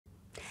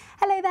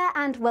Hello there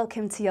and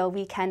welcome to your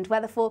weekend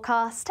weather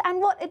forecast. And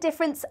what a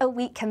difference a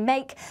week can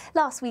make.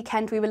 Last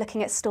weekend we were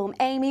looking at Storm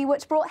Amy,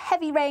 which brought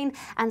heavy rain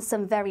and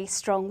some very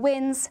strong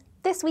winds.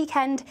 This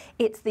weekend,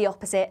 it's the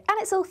opposite,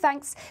 and it's all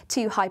thanks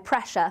to high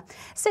pressure.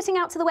 Sitting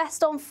out to the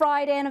west on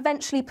Friday and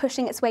eventually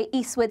pushing its way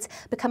eastwards,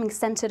 becoming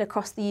centred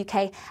across the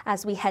UK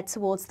as we head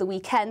towards the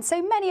weekend.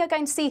 So many are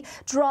going to see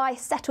dry,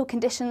 settled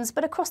conditions,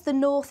 but across the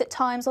north at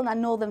times on that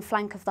northern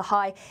flank of the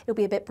high, it'll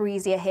be a bit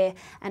breezier here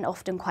and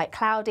often quite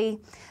cloudy.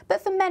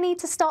 But for many,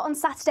 to start on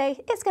Saturday,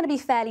 it's going to be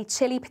fairly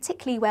chilly,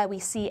 particularly where we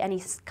see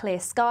any clear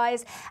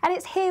skies. And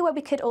it's here where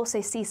we could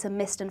also see some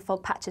mist and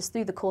fog patches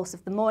through the course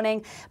of the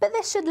morning. But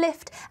this should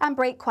lift and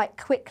break quite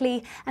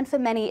quickly, and for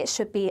many it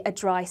should be a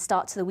dry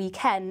start to the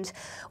weekend.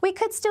 We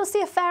could still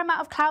see a fair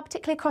amount of cloud,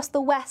 particularly across the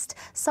west.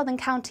 Southern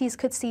counties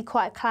could see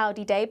quite a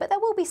cloudy day, but there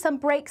will be some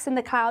breaks in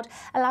the cloud,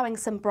 allowing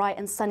some bright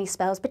and sunny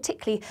spells,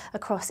 particularly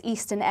across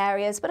eastern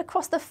areas. But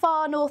across the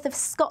far north of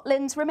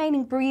Scotland,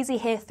 remaining breezy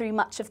here through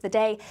much of the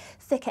day.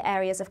 Thicker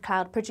areas of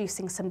cloud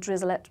producing some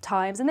drizzle at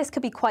times, and this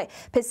could be quite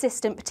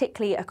persistent,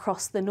 particularly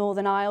across the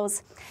Northern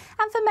Isles.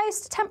 And for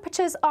most,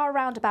 temperatures are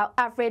around about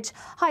average,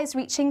 highs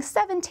reaching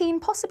 17,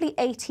 possibly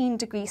 18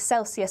 degrees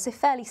Celsius, so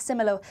fairly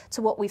similar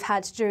to what we've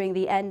had during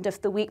the end of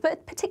the week,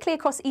 but particularly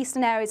across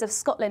eastern areas of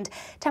Scotland,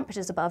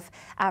 temperatures above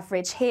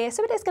average here,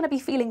 so it is going to be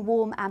feeling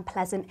warm and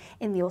pleasant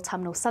in the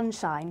autumnal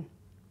sunshine.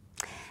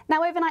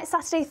 Now, overnight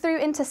Saturday through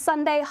into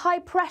Sunday, high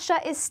pressure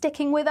is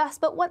sticking with us,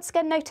 but once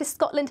again notice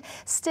Scotland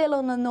still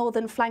on the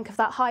northern flank of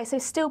that high, so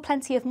still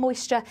plenty of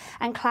moisture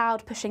and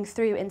cloud pushing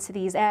through into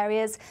these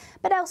areas.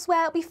 But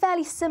elsewhere, it'll be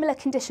fairly similar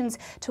conditions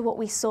to what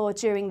we saw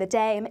during the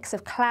day, a mix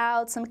of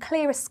clouds, some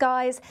clearer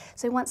skies.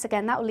 So once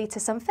again, that will lead to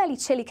some fairly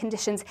chilly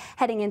conditions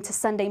heading into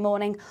Sunday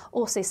morning,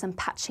 also some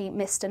patchy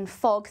mist and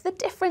fog. The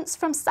difference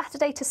from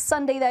Saturday to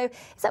Sunday, though,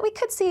 is that we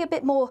could see a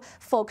bit more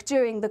fog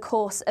during the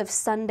course of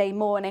Sunday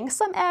morning.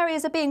 Some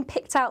areas are being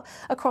picked out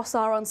across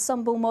our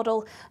ensemble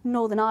model,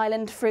 Northern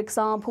Ireland, for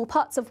example,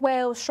 parts of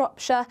Wales,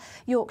 Shropshire,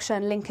 Yorkshire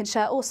and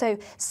Lincolnshire, also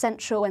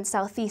central and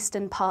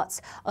southeastern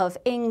parts of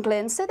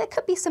England. So there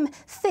could be some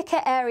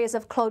thicker areas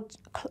of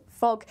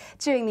fog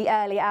during the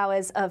early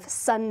hours of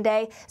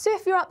Sunday. So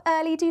if you're up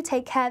early, do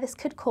take care. This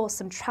could cause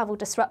some travel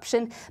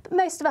disruption, but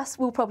most of us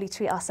will probably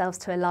treat ourselves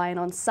to a lie-in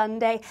on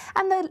Sunday,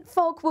 and the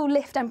fog will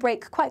lift and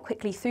break quite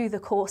quickly through the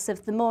course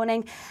of the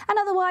morning. And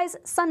otherwise,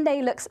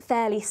 Sunday looks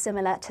fairly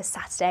similar to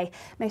Saturday.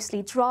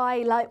 Mostly dry,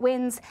 light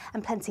winds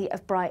and plenty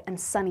of bright and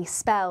sunny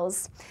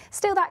spells.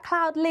 Still that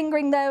cloud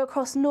lingering though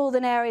across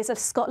northern areas of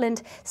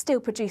Scotland, still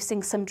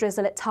producing some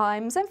drizzle at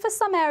times. And for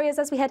some areas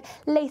as we head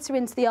later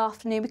into the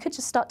afternoon, we could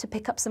just start to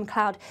pick up some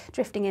cloud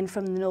drifting in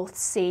from the North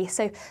Sea.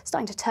 So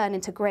starting to turn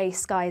into grey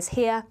skies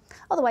here.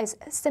 Otherwise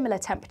similar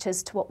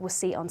temperatures to what we'll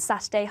see on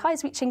Saturday.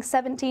 Highs reaching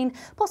 17,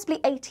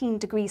 possibly 18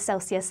 degrees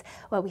Celsius,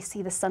 where we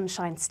see the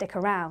sunshine stick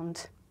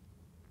around.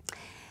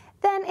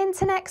 Then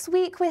into next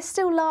week, we're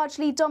still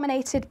largely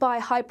dominated by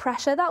high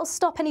pressure. That'll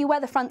stop any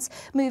weather fronts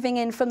moving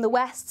in from the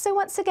west. So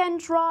once again,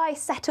 dry,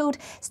 settled,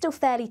 still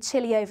fairly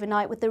chilly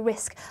overnight with the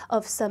risk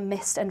of some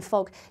mist and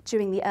fog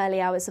during the early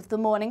hours of the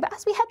morning. But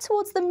as we head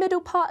towards the middle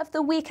part of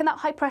the week and that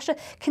high pressure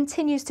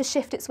continues to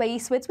shift its way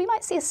eastwards, we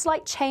might see a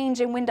slight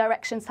change in wind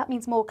directions. That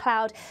means more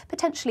cloud,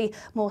 potentially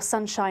more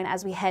sunshine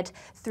as we head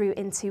through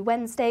into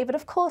Wednesday. But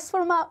of course,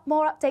 for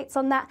more updates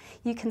on that,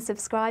 you can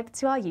subscribe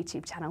to our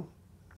YouTube channel.